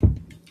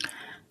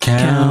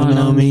Count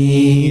on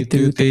me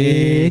through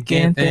thick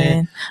and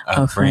thin,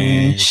 a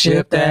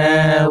friendship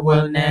that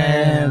will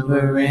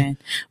never end.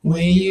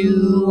 When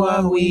you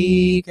are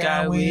weak,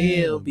 I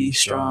will be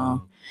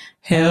strong,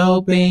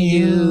 helping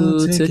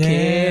you to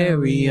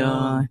carry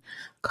on.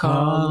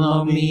 Call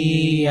on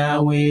me, I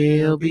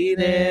will be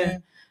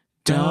there.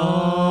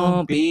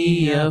 Don't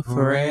be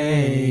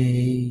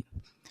afraid.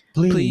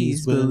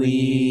 Please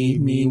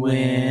believe me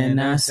when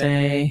I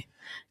say,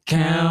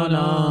 count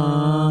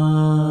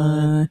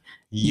on.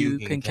 You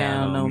can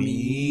count on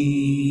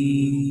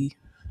me.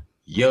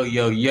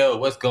 Yo,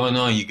 what's going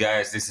on, you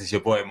guys? This is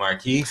your boy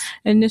Marquis.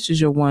 And this is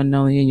your one and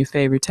only and your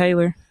favorite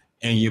Taylor.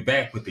 And you're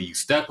back with the You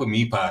Stuck With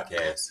Me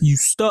podcast. You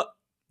stuck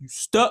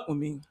with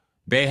me.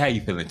 Babe, how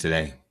you feeling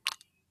today?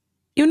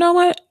 You know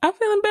what? I'm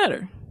feeling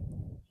better.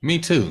 Me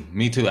too.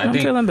 I'm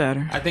feeling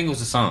better. I think it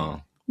was a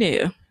song.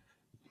 Yeah.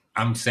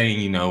 I'm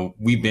saying,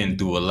 we've been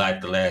through a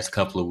lot the last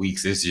couple of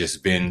weeks. It's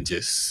just been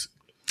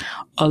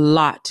a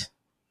lot.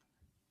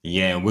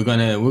 Yeah, we're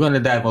gonna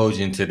divulge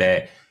into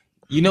that.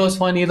 You know what's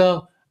funny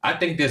though? I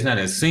think there's not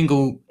a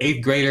single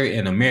 8th grader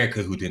in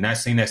America who did not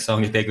sing that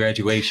song at their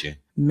graduation.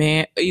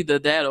 Man, either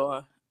that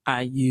or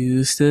I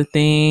used to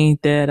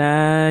think that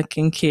I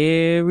can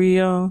carry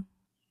on.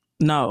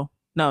 No,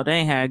 that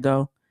ain't how it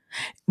go.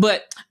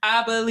 But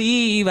I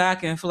believe I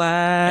can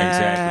fly.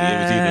 Exactly.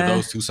 It was either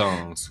those two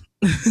songs.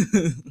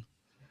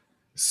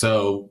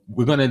 So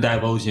we're going to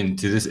dive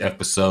into this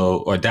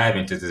episode,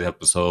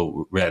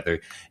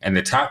 rather. And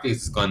the topic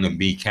is going to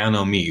be count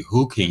on me.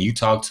 Who can you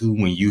talk to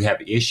when you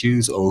have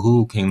issues, or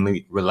who can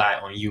rely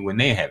on you when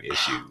they have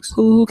issues?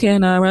 Who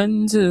can I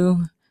run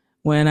to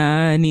when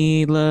I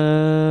need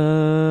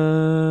love?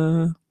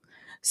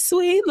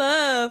 Sweet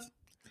love.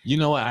 You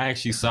know what? I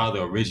actually saw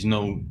the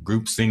original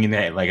group singing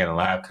that like at a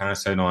live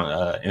concert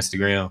on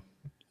Instagram.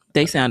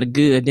 They sounded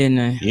good, didn't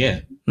they? Yeah.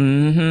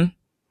 Mm-hmm.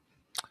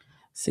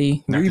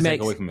 See, not remakes. To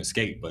take away from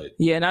Escape, but...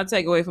 Yeah, not to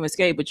take away from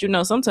Escape, but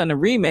sometimes the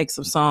remakes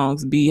of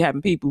songs be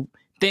having people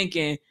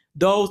thinking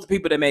those the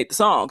people that made the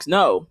songs.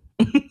 No.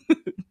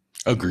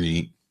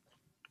 Agreed.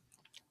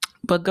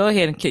 But go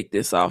ahead and kick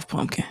this off,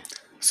 Pumpkin.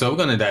 So we're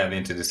going to dive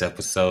into this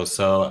episode.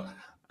 So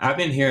I've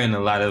been hearing a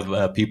lot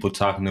of people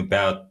talking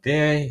about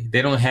they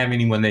don't have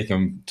anyone they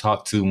can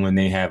talk to when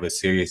they have a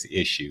serious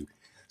issue.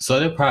 So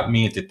that prompted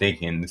me into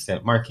thinking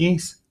that,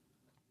 Marquis,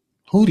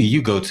 who do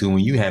you go to when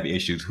you have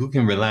issues? Who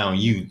can rely on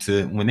you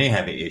to when they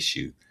have an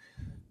issue?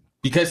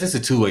 Because it's a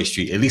two-way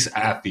street. At least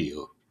I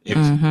feel.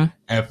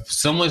 If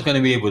someone's going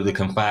to be able to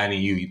confide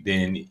in you,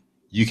 then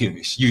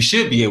you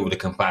should be able to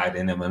confide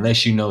in them,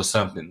 unless you know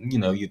something.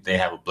 They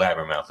have a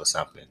blabbermouth or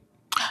something.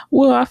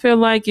 Well, I feel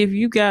like if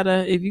you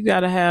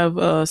gotta have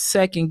a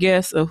second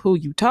guess of who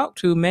you talk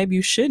to, maybe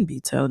you shouldn't be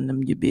telling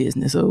them your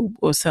business or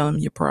telling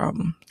them your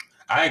problem.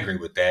 I agree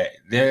with that.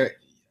 There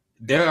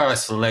are a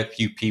select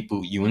few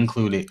people, you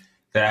included,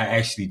 that I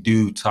actually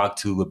do talk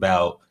to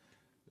about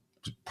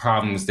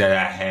problems that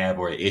I have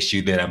or an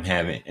issue that I'm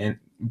having. And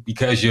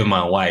because you're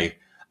my wife,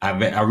 I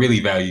really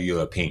value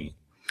your opinion.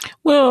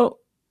 Well,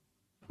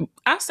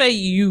 I say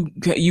you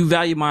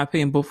value my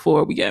opinion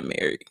before we got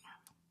married.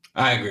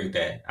 I agree with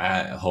that.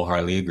 I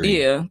wholeheartedly agree.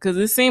 Yeah, because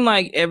it seemed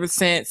like ever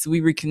since we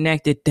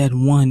reconnected that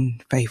one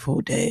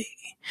fateful day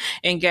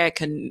and got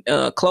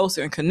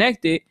closer and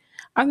connected,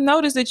 I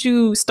noticed that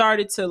you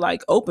started to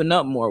like open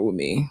up more with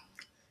me.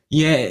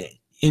 Yeah.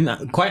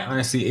 And quite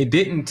honestly, it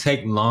didn't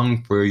take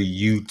long for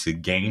you to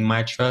gain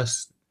my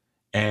trust.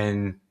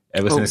 And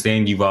ever since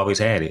then, you've always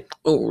had it.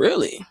 Oh,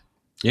 really?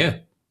 Yeah.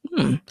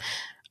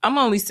 I'm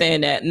only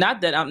saying that, not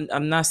that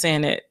I'm not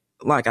saying that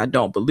like I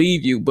don't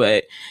believe you,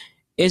 but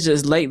it's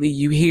just lately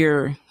you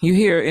hear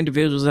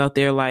individuals out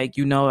there like,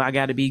 I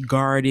got to be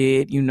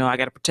guarded, I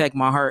got to protect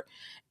my heart.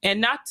 And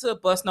not to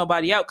bust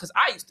nobody out, because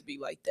I used to be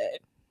like that.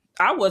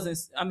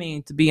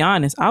 To be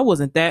honest, I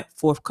wasn't that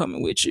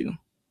forthcoming with you.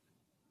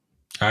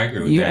 I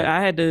agree with that.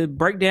 I had to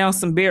break down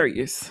some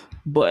barriers,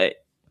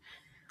 but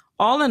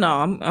all in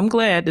all, I'm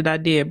glad that I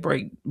did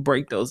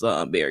break those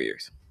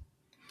barriers.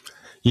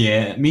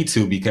 Yeah, me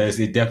too, because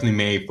it definitely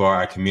made for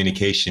our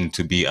communication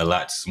to be a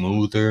lot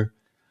smoother,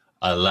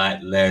 a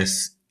lot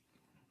less,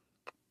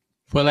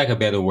 for lack of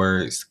better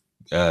words,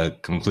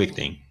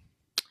 conflicting.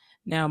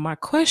 Now, my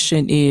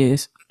question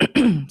is,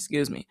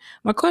 excuse me,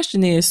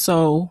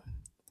 so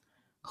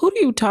who do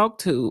you talk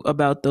to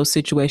about those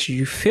situations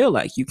you feel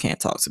like you can't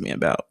talk to me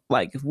about?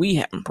 Like if we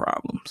having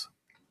problems.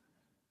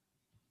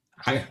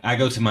 I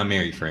go to my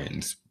married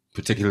friends,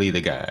 particularly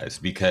the guys,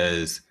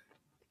 because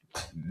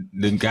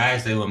the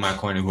guys that are in my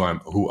corner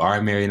who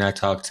are married and I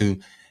talk to,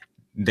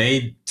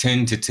 they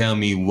tend to tell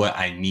me what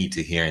I need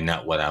to hear and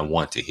not what I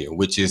want to hear,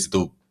 which is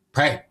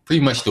pretty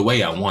much the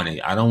way I want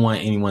it. I don't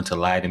want anyone to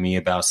lie to me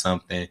about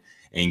something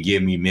and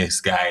give me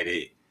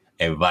misguided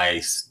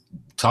advice.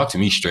 Talk to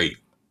me straight.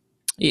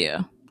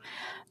 Yeah.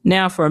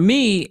 Now, for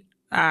me,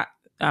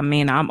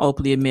 I'm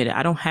openly admitted,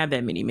 I don't have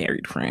that many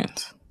married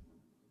friends.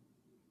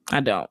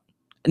 I don't.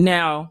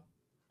 Now,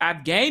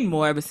 I've gained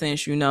more ever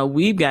since,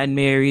 we've gotten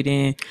married,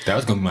 and That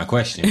was gonna be my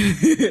question.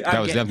 That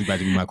was definitely about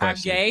to be my I've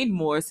question. gained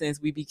more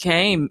since we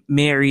became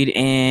married,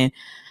 and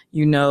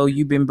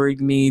you've been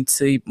bringing me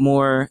to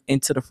more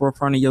into the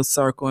forefront of your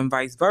circle and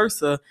vice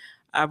versa.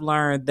 I've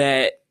learned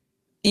that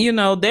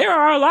there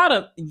are a lot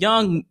of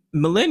young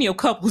millennial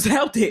couples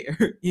out there.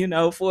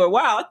 For a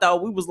while I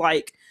thought we was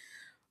like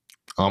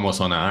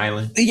almost on an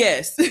island.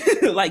 Yes,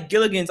 like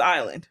Gilligan's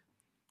Island.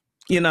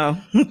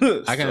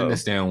 I can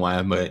understand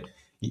why, but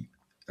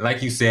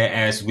like you said,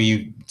 as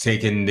we've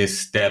taken this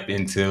step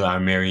into our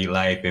married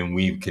life and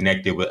we've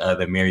connected with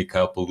other married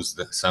couples,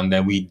 some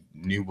that we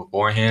knew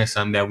beforehand,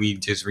 some that we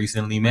just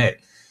recently met,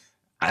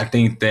 I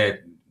think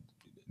that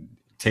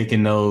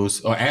taking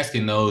those or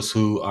asking those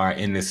who are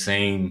in the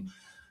same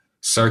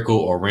circle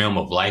or realm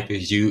of life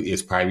as you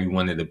is probably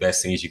one of the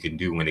best things you can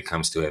do when it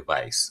comes to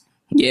advice.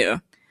 Yeah.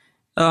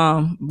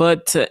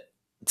 But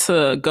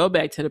to go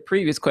back to the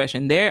previous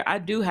question, I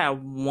do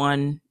have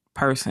one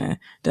person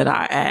that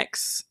I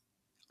ask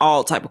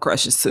all type of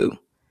crushes to,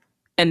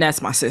 and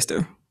that's my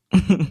sister.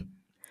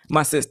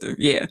 My sister,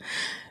 yeah.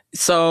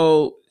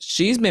 So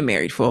she's been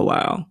married for a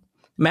while.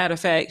 Matter of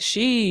fact,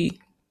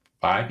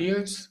 5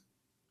 years?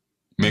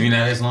 Maybe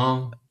not as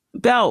long.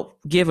 About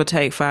give or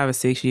take 5 or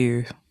 6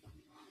 years.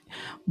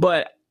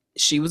 But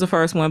she was the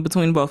first one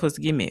between both of us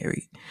to get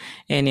married.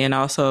 And then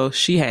also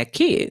she had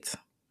kids.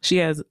 She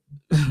has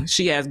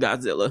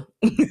Godzilla.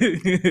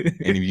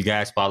 And if you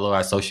guys follow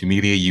our social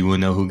media, you will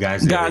know who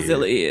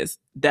Godzilla is.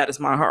 That is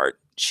my heart.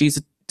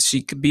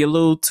 She could be a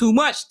little too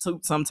much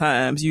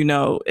sometimes,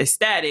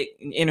 ecstatic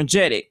and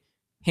energetic.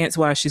 Hence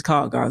why she's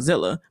called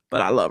Godzilla.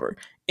 But I love her.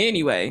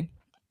 Anyway,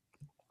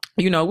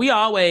 we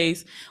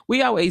always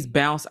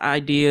bounce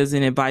ideas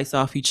and advice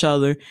off each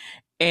other.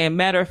 And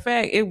matter of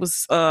fact, it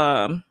was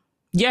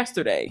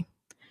yesterday.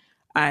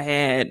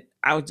 I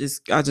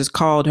just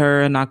called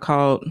her, and I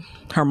called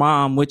her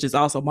mom, which is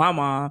also my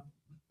mom,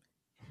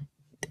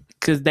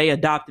 because they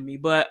adopted me.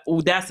 But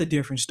that's a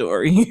different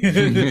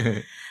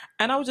story.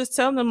 And I was just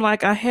telling them,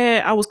 like,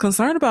 I was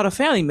concerned about a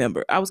family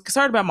member. I was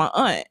concerned about my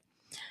aunt.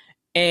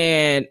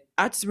 And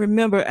I just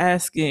remember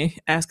asking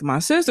my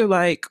sister,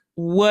 like,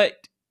 what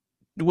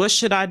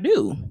should I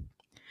do?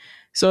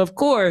 So of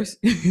course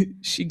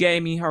she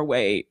gave me her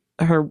way,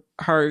 her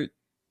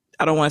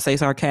I don't want to say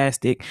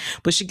sarcastic,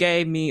 but she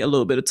gave me a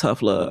little bit of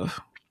tough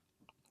love.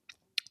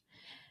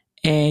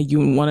 And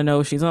you want to know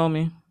what she told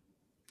me?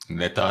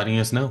 Let the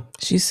audience know.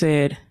 She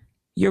said,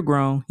 "You're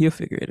grown. You'll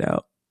figure it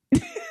out."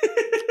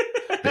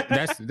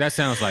 That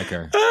sounds like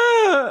her.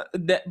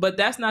 But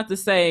that's not to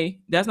say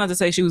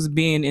she was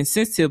being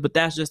insensitive, but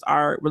that's just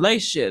our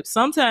relationship.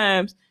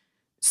 Sometimes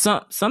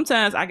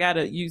I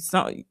gotta use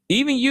some.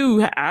 Even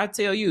you, I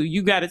tell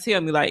you gotta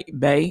tell me, like,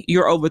 babe,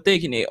 you're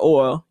overthinking it,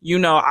 or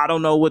I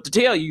don't know what to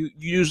tell you.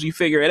 You usually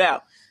figure it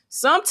out.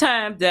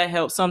 Sometimes that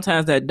helps,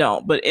 sometimes that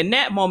don't. But in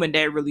that moment,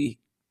 that really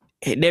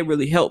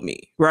helped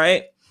me,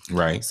 right?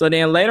 Right. So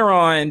then later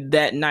on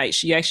that night,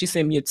 she actually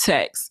sent me a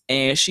text,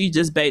 and she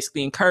just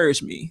basically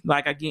encouraged me.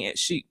 Like, again,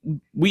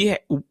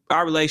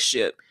 our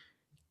relationship.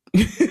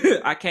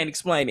 I can't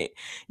explain it.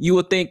 You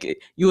would think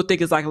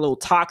it's like a little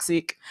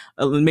toxic,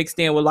 mixed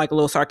in with like a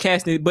little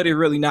sarcastic, but it's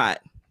really not.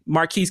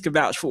 Marquis can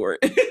vouch for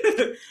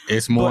it.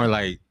 It's more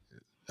like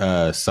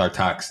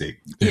sartoxic.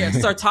 Yeah,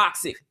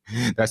 sartoxic.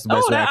 That's the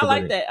best way I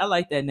like that. I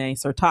like that name,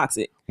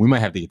 sartoxic. We might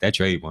have to get that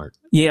trademark.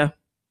 Yeah.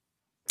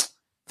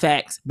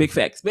 Facts. Big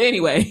facts. But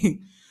anyway,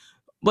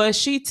 but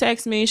she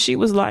texted me. She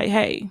was like,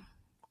 "Hey,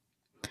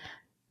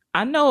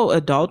 I know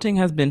adulting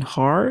has been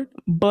hard,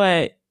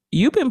 but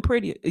you've been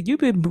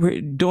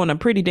doing a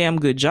pretty damn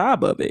good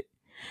job of it."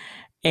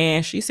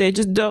 And she said,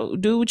 "Just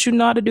do what you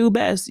know how to do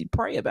best. You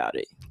pray about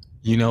it."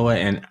 You know what?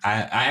 And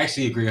I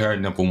actually agree with her,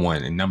 number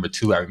one. And number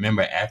two, I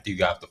remember after you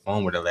got off the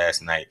phone with her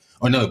last night,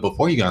 or no,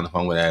 before you got on the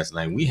phone with her last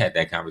night, we had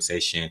that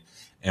conversation,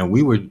 and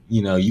we were,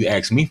 you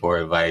asked me for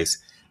advice,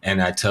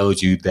 and I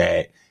told you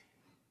that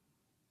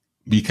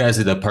because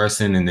of the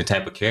person and the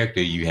type of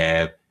character you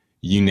have,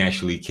 you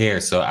naturally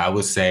care. So I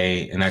would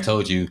say, and I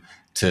told you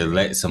to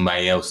let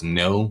somebody else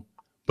know,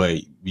 but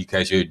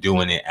because you're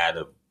doing it out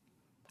of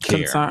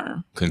care,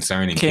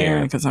 concern and care.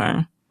 And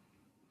concern.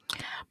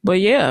 But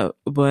yeah,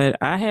 but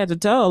I had to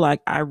tell her,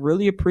 like, I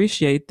really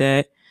appreciate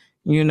that.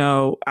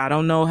 I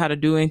don't know how to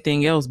do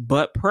anything else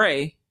but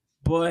pray.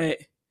 But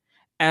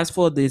as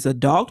for this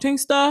adulting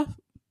stuff,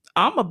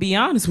 I'm gonna be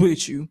honest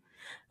with you.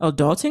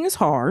 Adulting is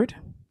hard.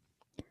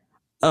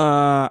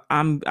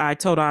 I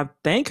told her I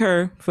thank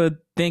her for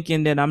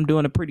thinking that I'm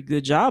doing a pretty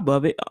good job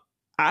of it.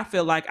 I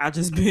feel like I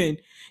just been,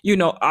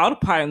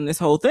 autopiloting this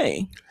whole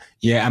thing.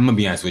 Yeah, I'm gonna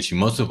be honest with you.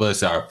 Most of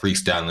us are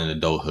freestyling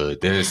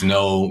adulthood. There's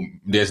no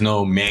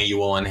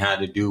manual on how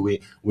to do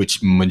it,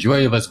 which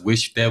majority of us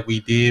wish that we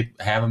did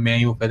have a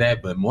manual for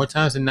that. But more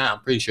times than not,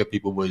 I'm pretty sure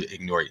people would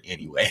ignore it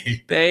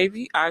anyway.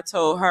 Baby, I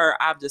told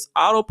her I'm just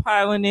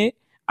autopiloting it.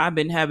 I've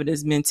been having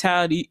this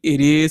mentality.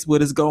 It is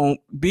what it's gonna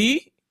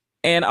be,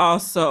 and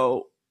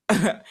also.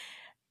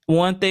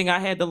 one thing I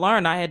had to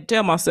learn, I had to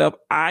tell myself,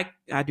 I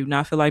do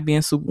not feel like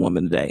being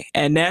Superwoman today.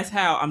 And that's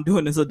how I'm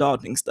doing this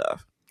adulting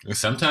stuff.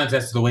 Sometimes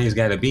that's the way it's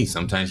got to be.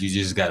 Sometimes you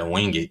just got to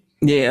wing it.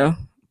 Yeah.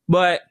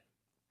 But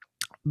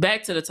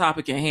back to the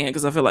topic at hand,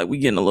 because I feel like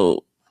we're getting a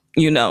little,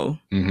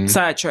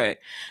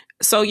 sidetracked.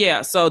 So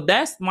yeah, so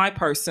that's my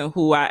person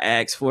who I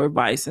ask for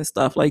advice and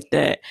stuff like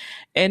that.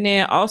 And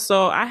then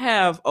also I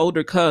have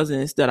older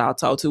cousins that I'll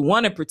talk to.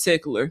 One in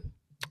particular,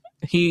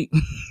 he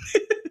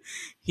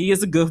he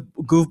is a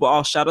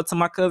goofball. Shout out to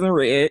my cousin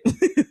Red.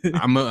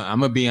 I'm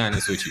gonna be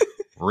honest with you.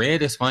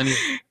 Red is funny,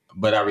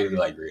 but I really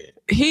like Red.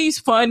 He's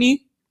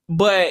funny,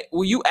 but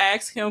when you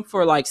ask him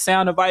for like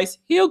sound advice,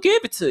 he'll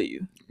give it to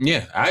you.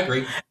 Yeah, I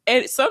agree.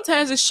 And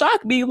sometimes it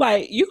shocked me,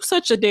 like, you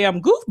such a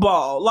damn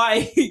goofball.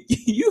 Like,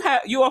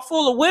 you are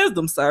full of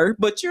wisdom, sir,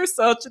 but you're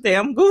such a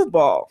damn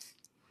goofball.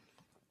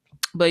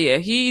 But yeah,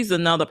 he's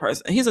another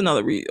person. He's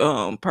another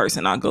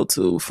person I go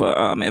to for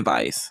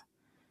advice.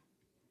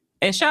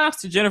 And shout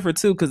outs to Jennifer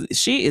too, because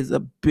she is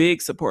a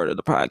big supporter of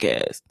the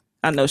podcast.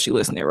 I know she's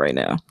listening right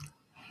now.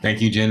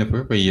 Thank you,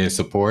 Jennifer, for your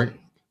support.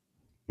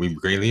 We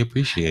greatly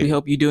appreciate it. We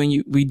hope we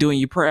doing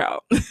you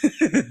proud.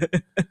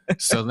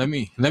 So let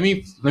me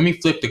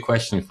flip the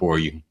question for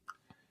you.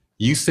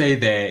 You say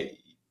that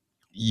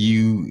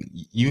you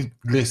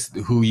list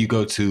who you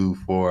go to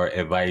for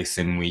advice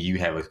and when you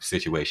have a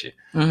situation.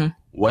 Mm-hmm.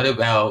 What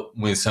about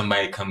when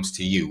somebody comes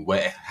to you?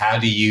 How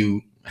do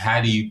you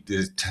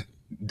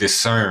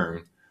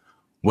discern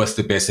what's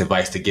the best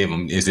advice to give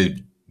them? Is it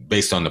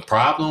based on the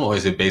problem, or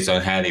is it based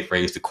on how they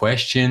phrase the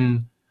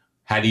question?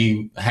 How do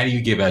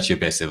you give out your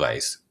best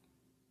advice?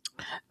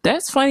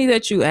 That's funny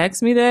that you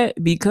asked me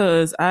that,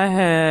 because I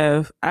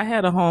had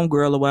a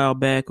homegirl a while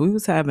back. We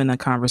was having a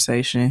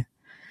conversation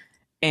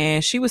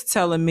and she was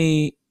telling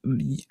me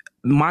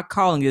my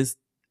calling is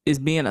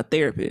being a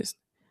therapist.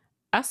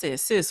 I said,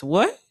 sis,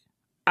 what?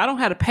 I don't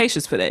have the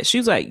patience for that. She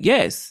was like,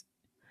 yes,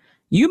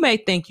 you may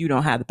think you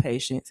don't have the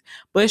patience,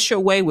 but it's your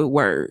way with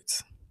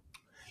words.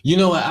 You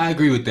know what? I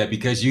agree with that,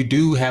 because you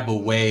do have a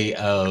way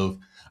of,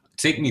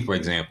 take me for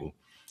example,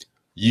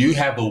 you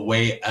have a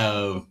way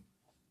of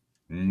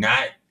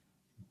not,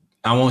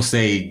 I won't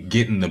say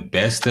getting the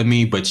best of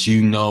me, but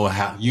you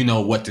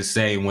know what to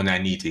say when I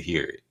need to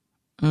hear it.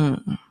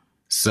 Mm.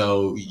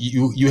 So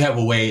you have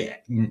a way,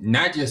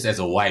 not just as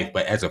a wife,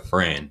 but as a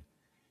friend,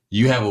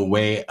 you have a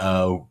way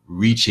of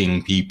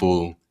reaching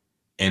people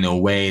in a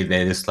way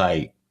that it's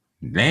like,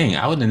 dang,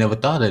 I would have never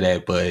thought of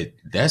that, but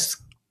that's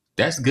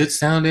good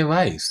sound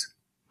advice.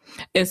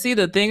 And see,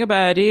 the thing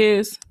about it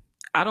is,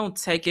 I don't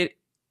take it,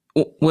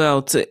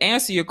 well, to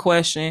answer your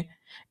question,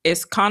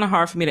 it's kind of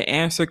hard for me to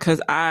answer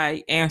because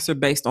I answer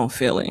based on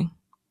feeling.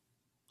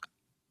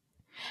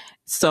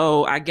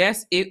 So I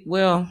guess it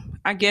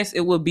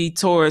would be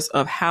towards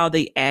of how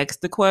they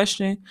ask the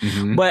question.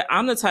 Mm-hmm. But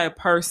I'm the type of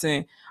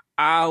person,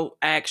 I'll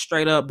ask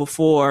straight up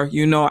before,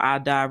 I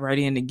dive right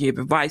in and give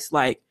advice.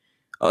 Like,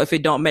 if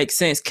it don't make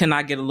sense, can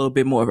I get a little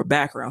bit more of a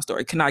background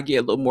story? Can I get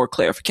a little more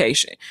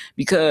clarification?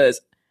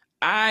 Because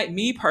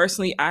me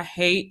personally, I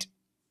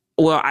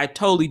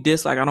totally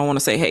dislike, I don't want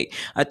to say hate.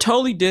 I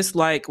totally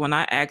dislike when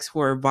I ask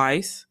for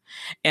advice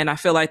and I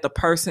feel like the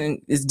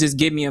person is just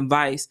giving me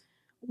advice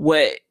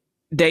what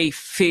they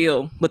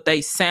feel, what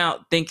they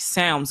think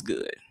sounds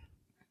good.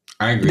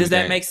 I agree. Does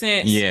that make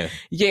sense? Yeah.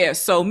 Yeah.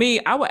 So me,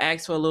 I would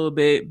ask for a little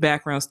bit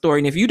background story.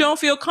 And if you don't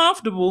feel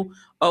comfortable,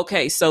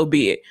 okay, so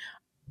be it.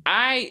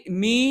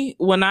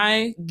 When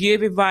I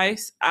give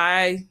advice,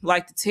 I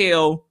like to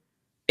tell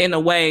in a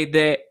way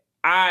that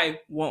I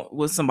want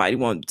what somebody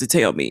wanted to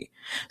tell me.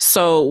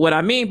 So what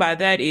I mean by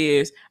that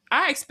is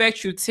I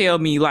expect you to tell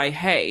me like,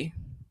 hey,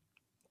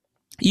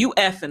 you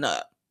effing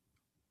up.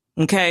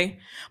 Okay.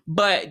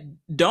 But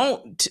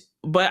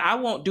I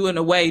won't do it in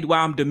a way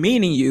while I'm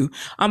demeaning you.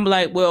 I'm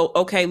like, well,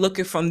 okay, look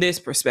at from this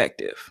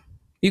perspective.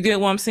 You get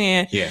what I'm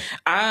saying? Yeah.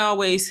 I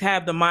always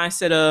have the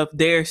mindset of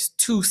there's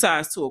two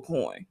sides to a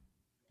coin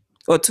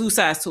or two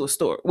sides to a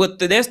story. Well,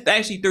 there's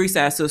actually three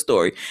sides to a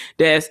story.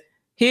 There's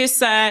his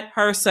side,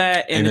 her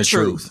side, and the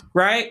truth.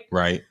 Right?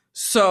 Right.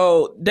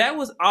 So that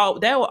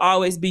will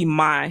always be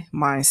my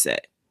mindset.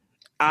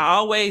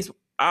 I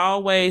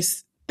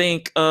always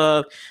think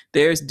of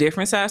there's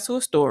different sides to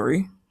a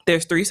story.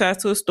 There's three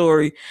sides to a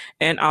story.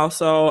 And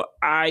also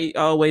I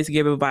always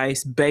give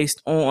advice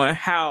based on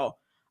how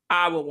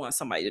I would want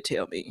somebody to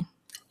tell me.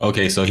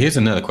 Okay, so here's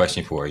another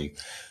question for you.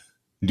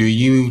 Do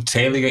you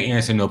tailor your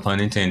answer, no pun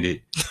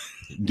intended?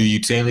 Do you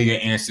tailor your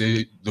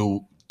answer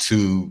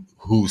to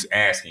who's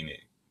asking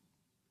it?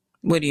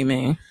 What do you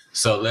mean?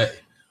 So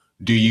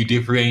do you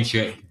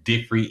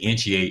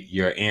differentiate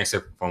your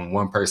answer from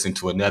one person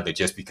to another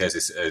just because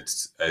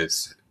it's a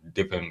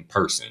different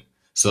person?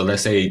 So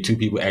let's say two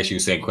people ask you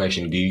the same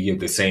question. Do you give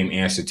the same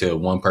answer to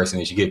one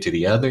person as you give to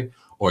the other,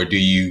 or do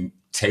you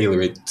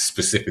tailor it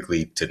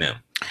specifically to them?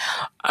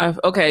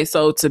 Okay,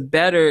 so to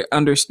better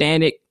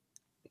understand it,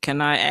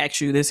 can I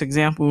ask you this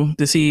example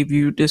to see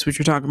if this what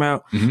you're talking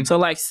about? Mm-hmm. So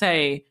like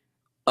say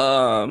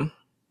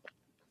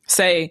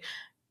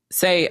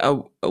say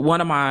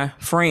one of my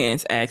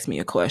friends asked me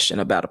a question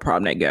about a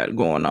problem they got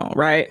going on,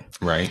 right?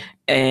 Right.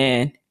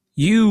 And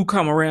you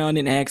come around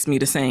and ask me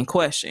the same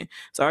question.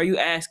 So are you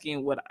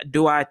asking what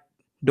do I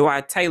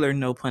tailor,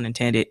 no pun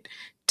intended,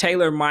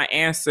 tailor my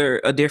answer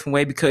a different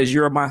way because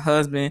you're my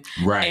husband?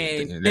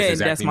 Right. And That's then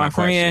exactly that's my my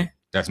friend.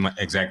 question. That's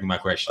exactly my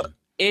question.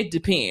 It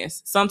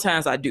depends.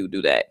 Sometimes I do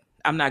that.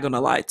 I'm not going to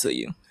lie to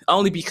you.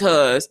 Only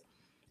because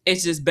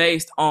it's just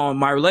based on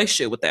my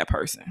relationship with that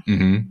person.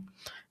 Mm-hmm.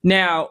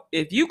 Now,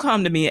 if you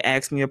come to me and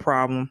ask me a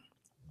problem,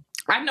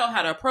 I know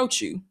how to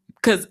approach you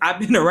because I've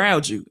been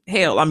around you.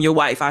 Hell, I'm your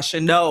wife. I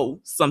should know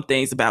some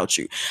things about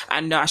you.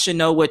 I should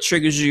know what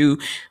triggers you,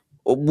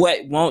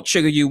 what won't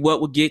trigger you, what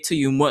will get to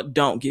you, and what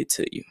don't get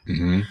to you.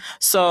 Mm-hmm.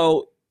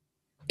 So,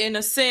 in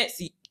a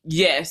sense,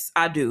 yes,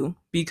 I do.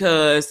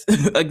 Because,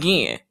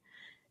 again,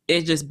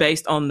 it's just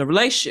based on the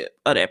relationship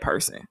of that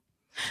person.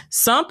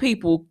 Some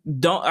people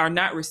are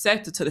not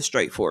receptive to the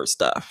straightforward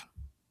stuff.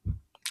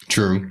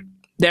 True.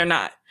 They're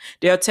not.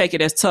 They'll take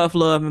it as tough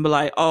love and be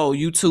like, oh,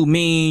 you too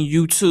mean,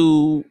 you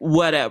too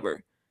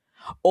whatever.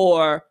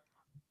 Or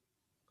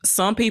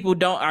some people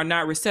are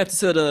not receptive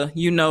to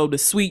the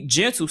sweet,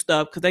 gentle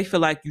stuff because they feel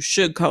like you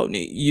sugarcoating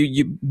it.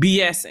 You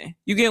BSing.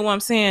 You get what I'm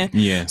saying?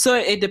 Yeah. So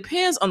it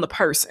depends on the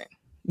person.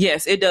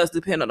 Yes, it does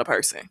depend on the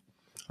person.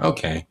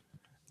 Okay.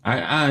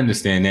 I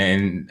understand that.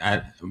 And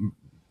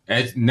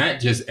as not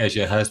just as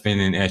your husband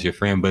and as your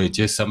friend, but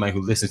just somebody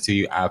who listens to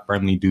you, I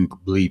firmly do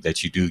believe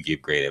that you do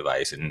give great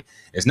advice. And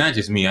it's not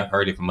just me. I've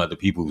heard it from other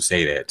people who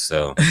say that.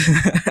 So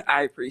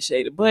I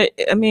appreciate it. But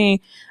I mean,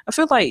 I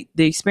feel like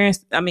the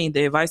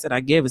advice that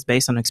I give is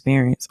based on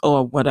experience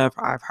or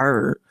whatever I've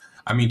heard.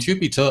 I mean, truth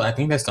be told, I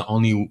think that's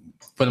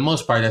for the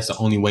most part, that's the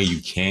only way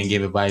you can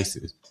give advice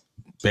is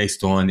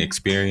based on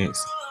experience.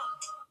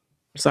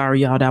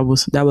 Sorry, y'all. That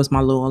was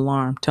my little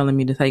alarm telling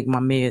me to take my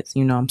meds.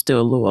 I'm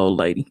still a little old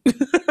lady.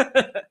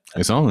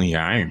 It's only an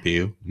iron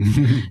pill.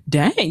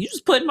 Dang, you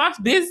just put my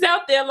business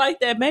out there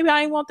like that. Maybe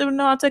I ain't want them to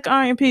know I take an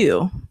iron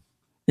pill.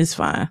 It's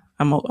fine.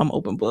 I'm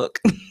open book.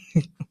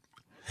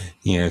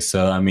 Yeah.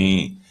 So I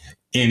mean,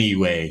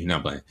 anyway, no,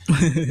 but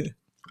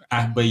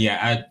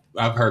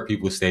I've heard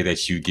people say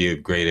that you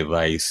give great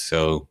advice.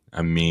 So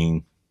I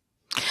mean,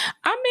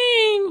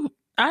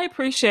 I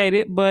appreciate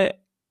it, but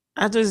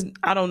I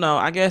don't know.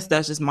 I guess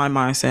that's just my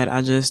mindset.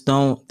 I just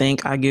don't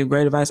think I give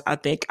great advice. I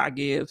think I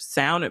give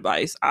sound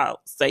advice. I'll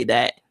say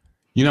that.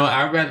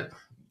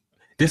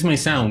 This may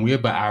sound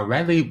weird, but I'd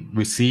rather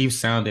receive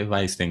sound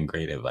advice than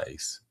great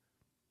advice.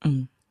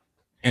 Mm.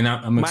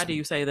 And why do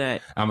you say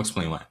that? I'm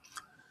explaining why.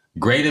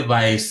 Great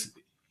advice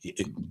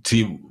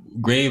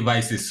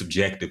is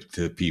subjective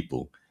to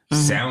people.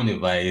 Mm-hmm. Sound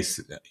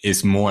advice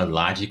is more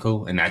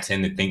logical, and I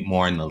tend to think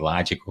more in the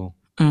logical.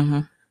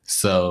 Mm-hmm.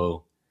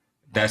 So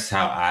that's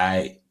how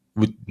I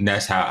would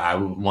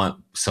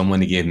want someone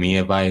to give me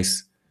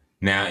advice.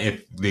 Now,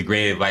 if the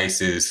great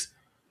advice is,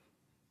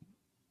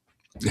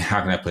 how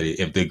can I put it?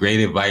 If the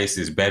great advice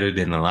is better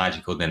than the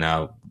logical, then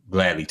I'll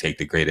gladly take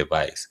the great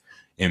advice.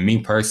 And me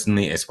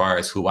personally, as far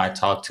as who I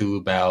talk to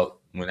about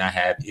when I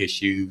have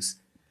issues,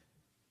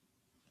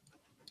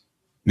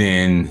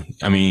 then,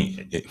 I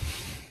mean,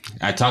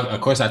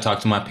 of course I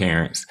talk to my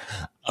parents.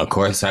 Of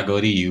course I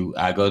go to you.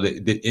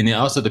 and it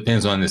also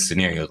depends on the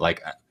scenario.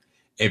 Like,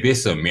 if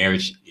it's a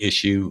marriage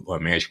issue or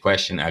marriage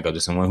question, I go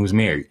to someone who's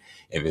married.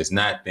 If it's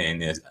not,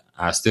 then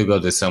I still go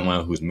to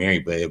someone who's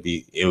married, but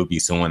it would be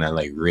someone I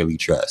like really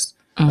trust.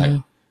 Mm-hmm.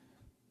 Like,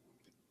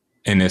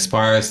 and as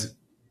far as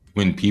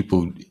when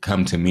people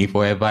come to me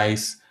for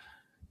advice,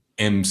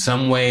 in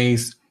some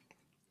ways,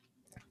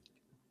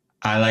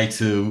 I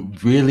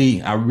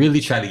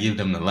really try to give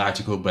them the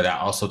logical, but I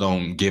also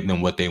don't give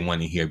them what they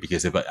want to hear,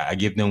 because if I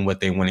give them what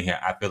they want to hear,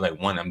 I feel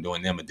like, one, I'm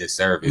doing them a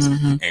disservice,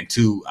 mm-hmm. and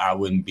two, I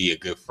wouldn't be a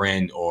good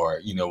friend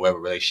or, whatever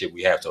relationship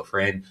we have. So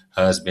friend,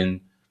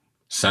 husband,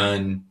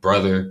 son,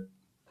 brother,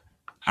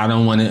 I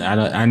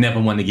never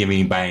want to give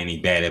anybody any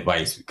bad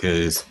advice,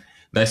 because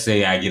let's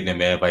say I give them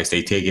bad advice,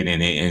 they take it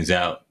and it ends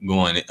out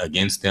going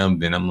against them.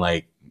 Then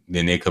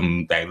they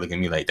come back looking at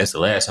me like, that's the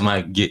last time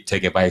I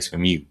take advice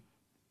from you.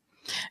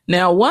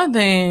 Now, one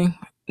thing,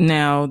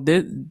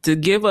 to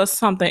give us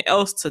something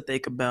else to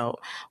think about,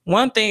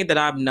 one thing that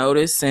I've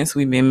noticed since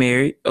we've been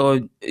married, or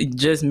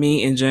just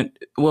me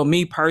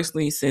me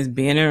personally, since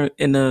being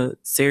in a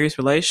serious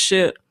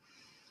relationship,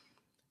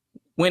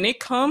 when it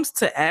comes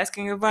to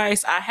asking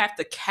advice, I have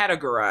to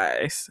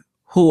categorize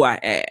who I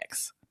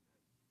ask.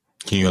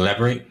 Can you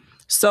elaborate?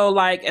 So,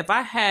 like, if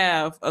I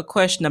have a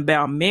question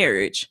about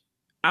marriage,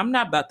 I'm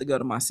not about to go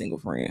to my single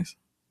friends.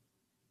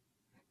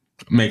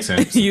 Makes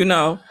sense.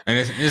 And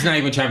it's not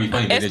even trying to be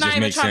funny, but it just makes sense. It's not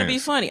even trying to be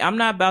funny. I'm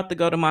not about to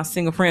go to my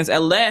single friends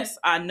unless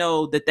I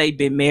know that they've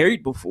been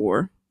married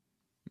before,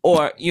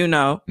 or,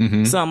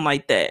 mm-hmm. something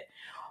like that.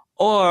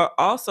 Or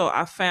also,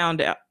 I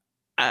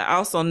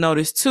also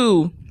noticed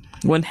too,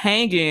 when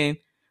hanging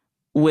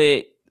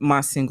with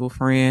my single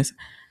friends,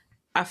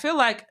 I feel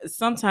like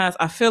sometimes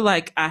I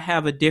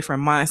have a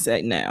different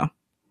mindset now.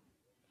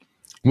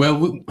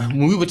 Well,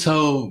 we were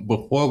told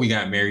before we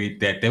got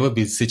married that there would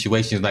be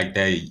situations like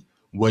that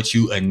what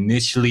you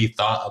initially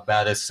thought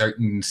about a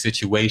certain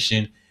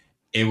situation,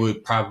 it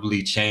would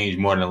probably change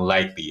more than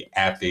likely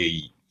after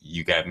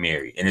you got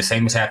married. And the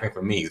same has happened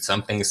for me.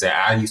 Some things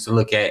that I used to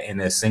look at in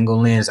a single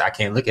lens, I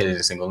can't look at it in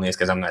a single lens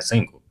because I'm not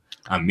single.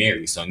 I'm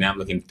married. So now I'm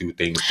looking through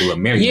things through a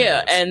married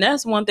lens. And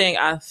that's one thing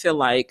I feel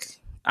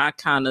like I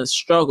kind of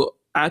struggle.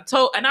 I've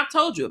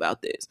told you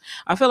about this.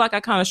 I feel like I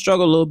kind of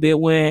struggle a little bit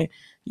when,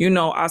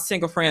 our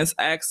single friends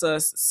ask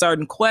us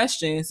certain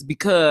questions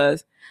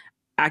because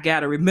I got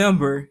to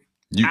remember.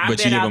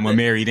 But you give them a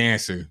married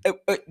answer.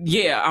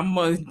 Yeah, I'm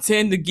going to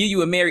tend to give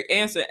you a married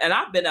answer. And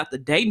I've been out the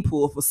dating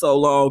pool for so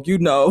long,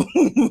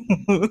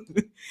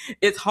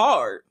 It's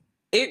hard.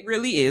 It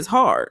really is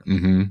hard.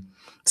 Mm-hmm.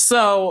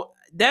 So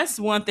that's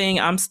one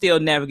thing I'm still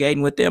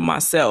navigating within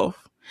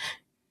myself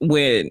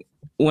when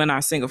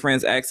our single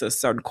friends ask us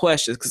certain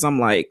questions, because I'm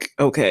like,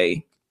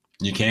 okay.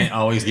 You can't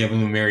always give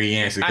them a married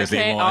answer because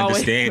they won't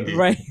understand it.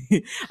 Right.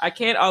 I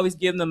can't always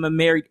give them a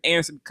married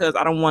answer because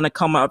I don't want to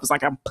come up as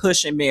like I'm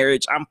pushing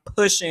marriage. I'm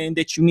pushing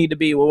that you need to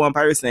be with one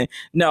person.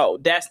 No,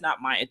 that's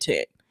not my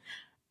intent.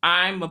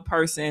 I'm a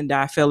person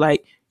that I feel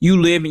like you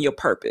live in your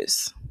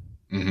purpose.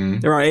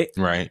 Mm-hmm. Right?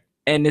 Right.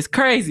 And it's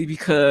crazy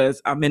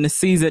because I'm in a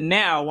season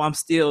now where I'm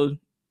still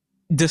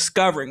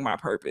discovering my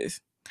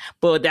purpose.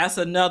 But that's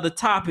another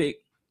topic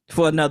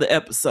for another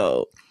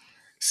episode.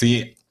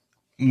 See,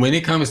 when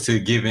it comes to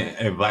giving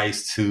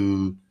advice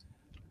to,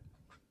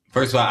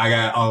 first of all, I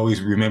gotta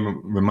always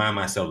remind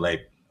myself,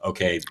 like,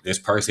 okay, this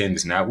person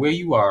is not where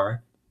you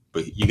are,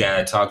 but you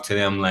gotta talk to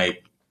them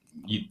like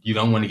you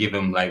don't want to give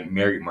them like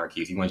married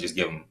Marquis. You want to just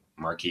give them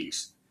Marquis.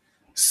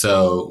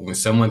 So when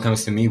someone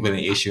comes to me with an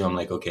issue, I'm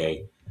like,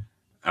 okay,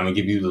 I'm gonna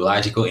give you the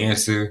logical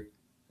answer.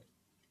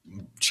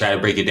 Try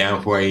to break it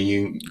down for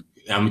you.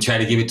 I'm gonna try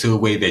to give it to a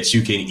way that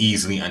you can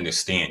easily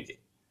understand it.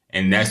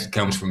 And that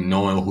comes from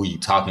knowing who you're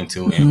talking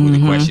to and who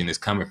the question is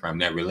coming from,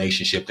 that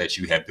relationship that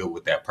you have built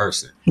with that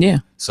person. Yeah.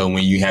 So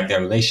when you have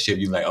that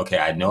relationship, you're like, okay,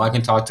 I know I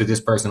can talk to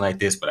this person like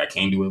this, but I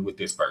can't do it with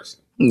this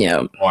person.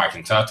 Yeah. Or I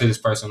can talk to this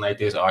person like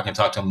this, or I can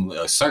talk to them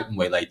a certain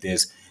way like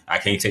this. I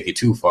can't take it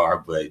too far,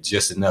 but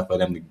just enough for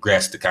them to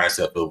grasp the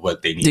concept of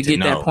what they need to know. To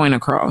get that point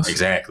across.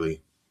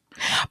 Exactly.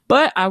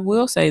 But I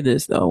will say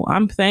this, though.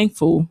 I'm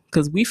thankful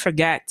because we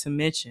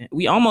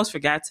almost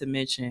forgot to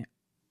mention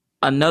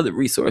another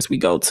resource we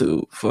go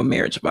to for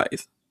marriage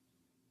advice.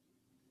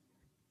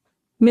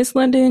 Miss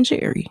Linda and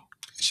Jerry.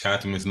 Shout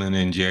out to Miss Linda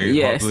and Jerry.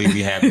 Yes. Hopefully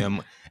we have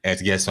them as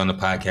guests on the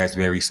podcast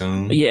very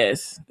soon.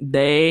 Yes.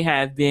 They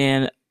have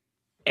been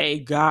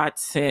a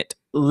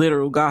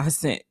literal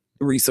God-sent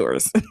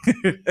resource.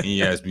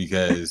 Yes,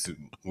 because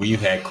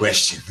we've had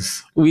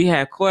questions. We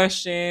had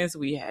questions.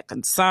 We had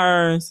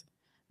concerns.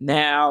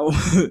 Now,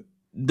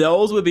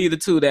 those would be the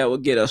two that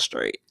would get us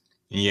straight.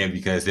 Yeah,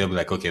 because they'll be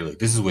like, okay, look,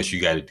 this is what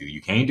you got to do.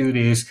 You can't do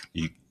this.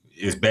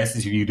 It's best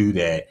if you do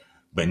that,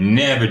 but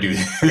never do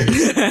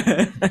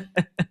that.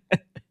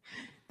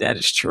 That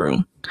is true.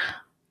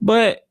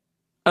 But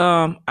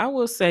I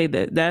will say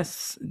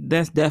that's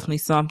definitely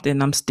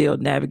something I'm still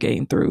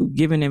navigating through,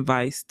 giving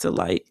advice to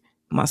like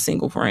my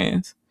single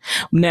friends.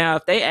 Now,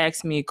 if they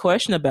ask me a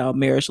question about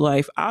marriage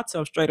life, I'll tell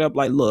them straight up,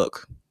 like,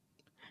 look,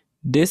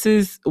 this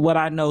is what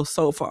I know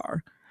so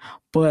far.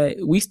 But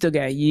we still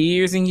got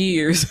years and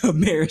years of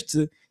marriage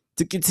to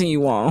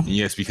continue on.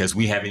 Yes, because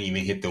we haven't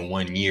even hit the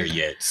 1 year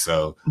yet.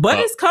 So, but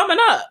it's coming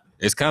up.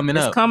 It's coming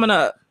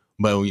up.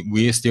 But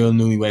we are still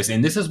newlyweds.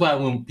 And this is why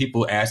when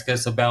people ask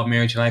us about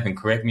marriage life, and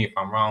correct me if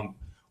I'm wrong,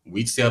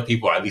 we tell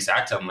people, or at least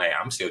I tell them, like,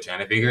 I'm still trying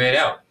to figure it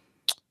out.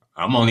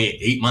 I'm only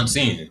 8 months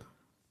in.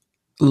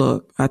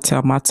 Look, I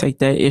tell them I take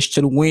that itch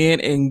to the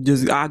wind and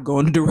I go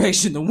in the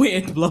direction the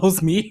wind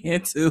blows me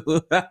into.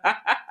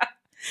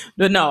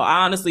 But no,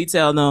 I honestly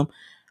tell them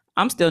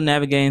I'm still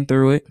navigating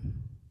through it.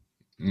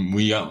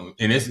 We all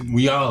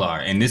are.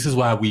 And this is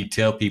why we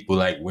tell people,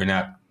 like, we're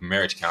not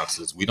marriage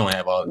counselors. We don't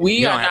have it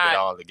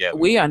all together.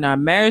 We are not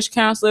marriage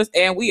counselors,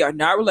 and we are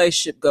not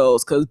relationship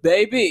goals. Because,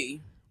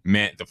 baby,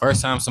 man, the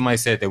first time somebody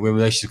said that we're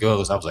relationship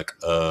goals, I was like,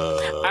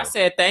 I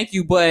said thank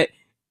you, but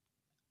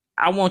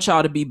I want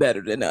y'all to be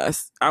better than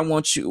us. I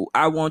want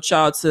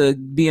y'all to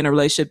be in a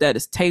relationship that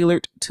is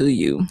tailored to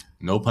you.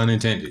 No pun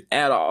intended.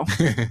 At all.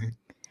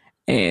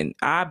 And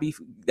I'll be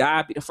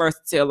the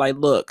first to tell, like,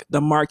 look, the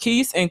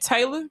Marquis and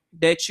Taylor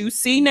that you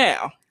see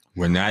now,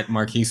 we're not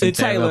Marquis and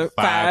Taylor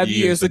 5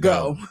 years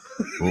ago.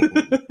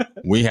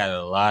 We had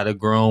a lot of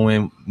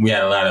growing. We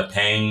had a lot of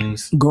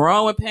pains.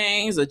 Growing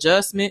pains,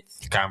 adjustments.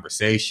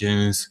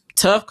 Conversations.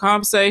 Tough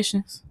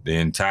conversations. The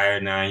entire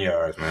 9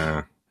 yards,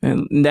 man.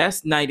 And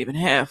that's not even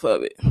half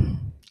of it.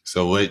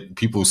 So what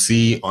people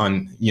see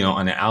on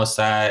the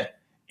outside,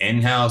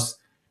 in-house,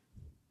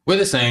 we're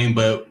the same,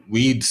 but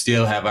we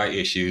still have our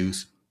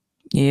issues.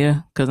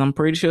 Yeah, because I'm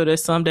pretty sure that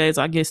some days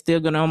I get still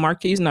getting on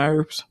Marquis'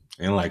 nerves.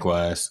 And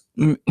likewise.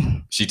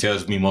 She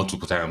tells me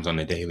multiple times on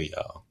the daily,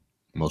 y'all.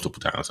 Multiple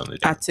times on the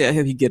daily. I tell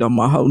him you get on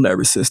my whole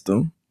nervous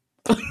system.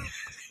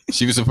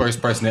 She was the first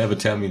person to ever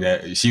tell me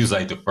that. She was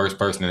like the first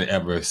person that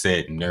ever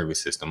said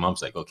nervous system. I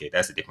was like, okay,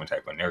 that's a different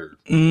type of nerve.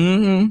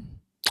 Mm-hmm.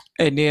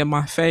 And then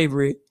my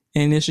favorite,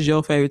 And this is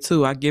your favorite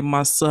too. I give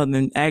my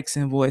southern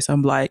accent voice.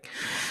 I'm like,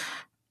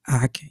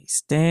 I can't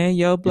stand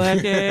your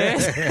black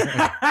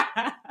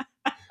ass.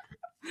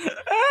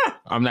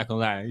 I'm not gonna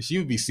lie. She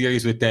would be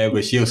serious with that,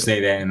 but she'll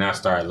say that and I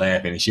start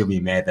laughing and she'll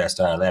be mad that I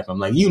start laughing. I'm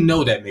like, you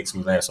know that makes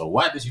me laugh, so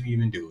why did you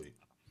even do it?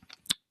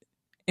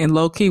 And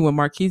low key, when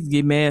Marquis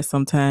get mad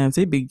sometimes,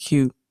 it be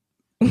cute.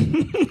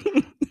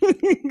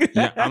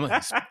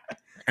 Yeah,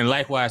 and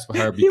likewise for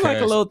her, because he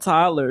like a little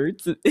toddler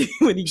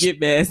when he get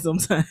mad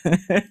sometimes.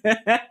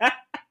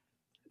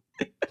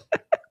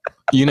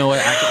 You know what?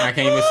 I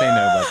can't even say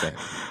nothing about that.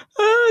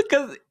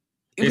 Because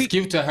it's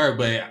cute to her,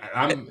 but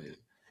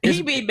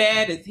he be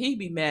mad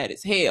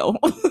as hell.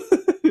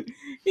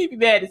 He be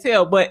mad as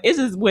hell, but it's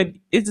just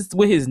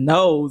with his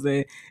nose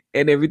and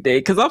everything.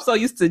 Because I'm so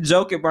used to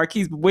joking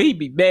Marquis, but when he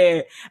be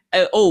mad,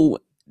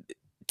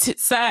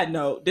 side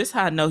note, this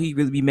how I know he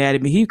really be mad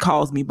at me. He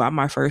calls me by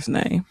my first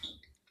name.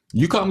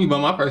 You call me by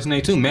my first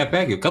name too. Matter of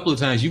fact, a couple of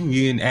times you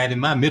even added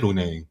my middle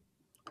name.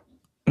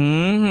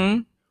 Mm-hmm.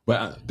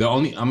 But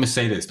I'm gonna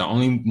say this: the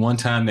only one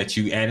time that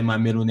you added my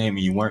middle name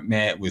and you weren't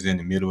mad was in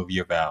the middle of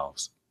your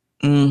vows.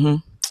 Mm-hmm.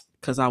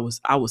 Because I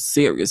was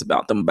serious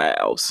about them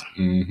vows.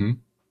 Mm-hmm.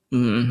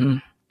 Mm-hmm.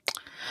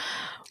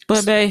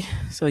 But babe,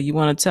 so you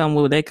want to tell them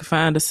where they can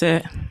find us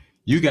at?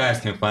 You guys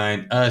can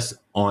find us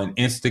on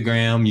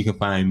Instagram. You can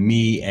find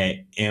me at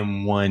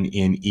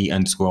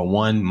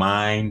M1NE_1.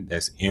 Mine,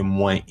 that's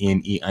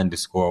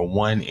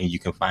M1NE_1. And you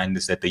can find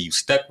us at the You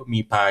Stuck With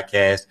Me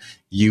podcast,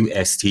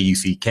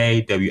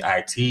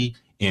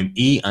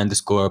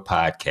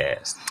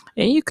 USTUCKWITME_podcast.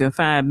 And you can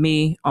find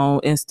me on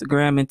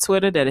Instagram and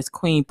Twitter. That is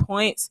Queen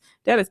Points.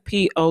 That is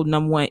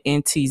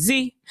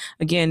PO1NTZ.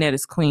 Again, that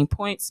is Queen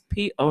Points,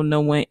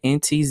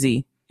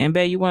 PO1NTZ. And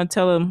babe, you want to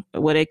tell them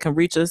where they can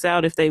reach us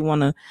out if they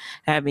want to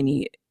have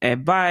any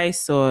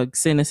advice or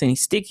send us any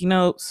sticky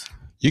notes?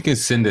 You can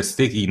send us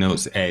sticky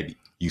notes at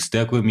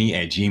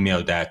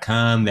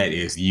youstuckwithme@gmail.com. That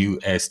is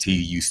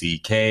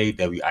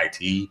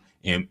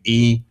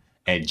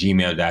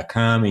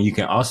USTUCKWITME@gmail.com. And you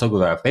can also go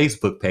to our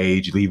Facebook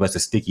page, leave us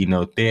a sticky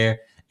note there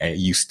at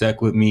You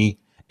Stuck With Me,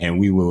 and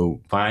we will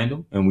find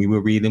them and we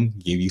will read them,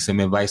 give you some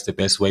advice the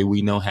best way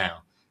we know how.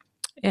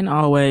 And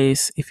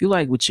always, if you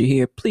like what you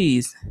hear,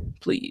 please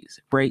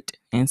rate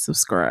and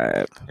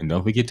subscribe. And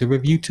don't forget to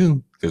review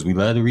too, because we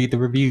love to read the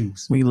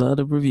reviews. We love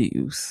the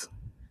reviews.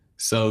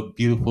 So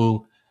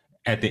beautiful.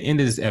 At the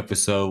end of this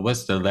episode,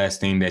 what's the last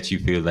thing that you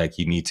feel like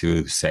you need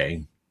to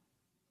say?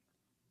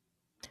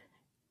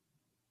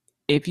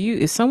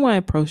 If someone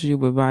approaches you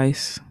with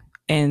advice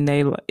and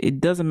it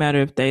doesn't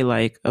matter if they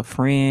like a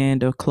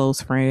friend, a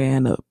close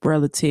friend, a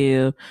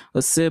relative,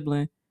 a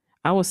sibling,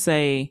 I would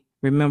say,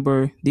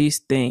 remember these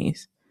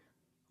things.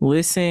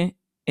 Listen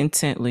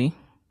intently.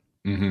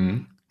 Mm-hmm.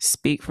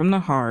 Speak from the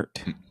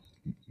heart.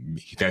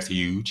 That's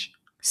huge.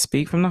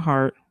 Speak from the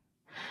heart.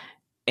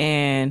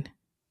 And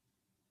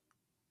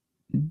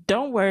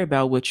don't worry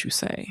about what you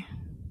say.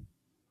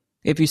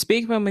 If you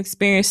speak from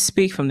experience,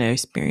 speak from their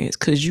experience,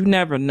 because you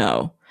never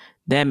know.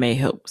 That may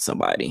help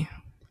somebody.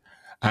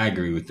 I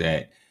agree with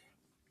that.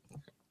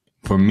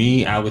 For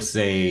me, I would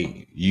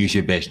say use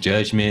your best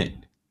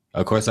judgment.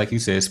 Of course, like you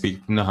said,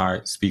 speak from the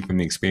heart, speak from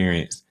the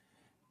experience.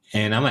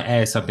 And I'm going to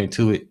add something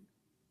to it.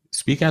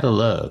 Speak out of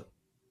love.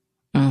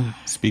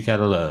 Speak out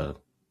of love.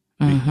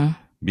 Mm-hmm.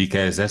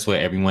 Because that's what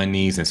everyone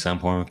needs in some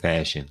form of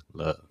fashion,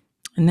 love.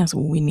 And that's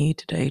what we need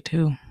today,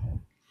 too.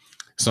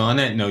 So on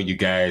that note, you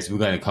guys, we're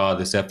going to call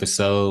this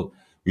episode.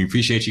 We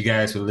appreciate you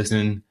guys for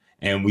listening,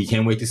 and we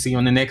can't wait to see you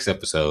on the next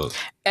episode.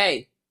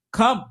 Hey,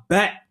 come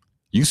back.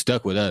 You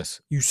stuck with us.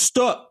 You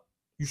stuck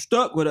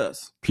with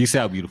us. Peace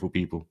out, beautiful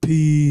people.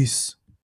 Peace.